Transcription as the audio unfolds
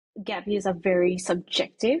gap years are very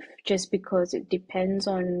subjective just because it depends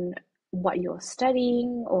on what you're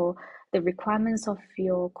studying or the requirements of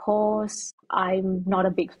your course. I'm not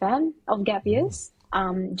a big fan of gap years,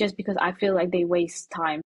 just because I feel like they waste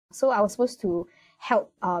time. So I was supposed to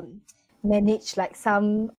help manage like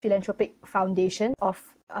some philanthropic foundation of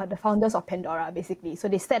the founders of Pandora, basically. So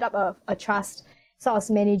they set up a trust. So I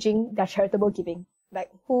was managing their charitable giving, like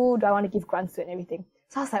who do I want to give grants to and everything.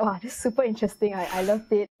 So I was like, wow, this is super interesting. I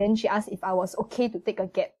loved it. Then she asked if I was okay to take a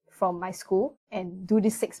gap from my school and do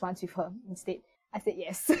this 6 months with her instead. I said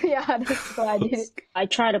yes. Yeah, that's what I did. I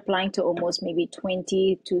tried applying to almost maybe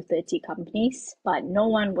 20 to 30 companies, but no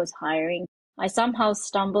one was hiring. I somehow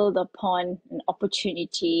stumbled upon an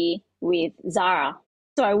opportunity with Zara.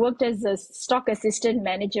 So I worked as a stock assistant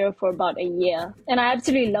manager for about a year, and I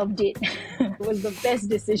absolutely loved it. It was the best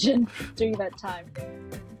decision during that time.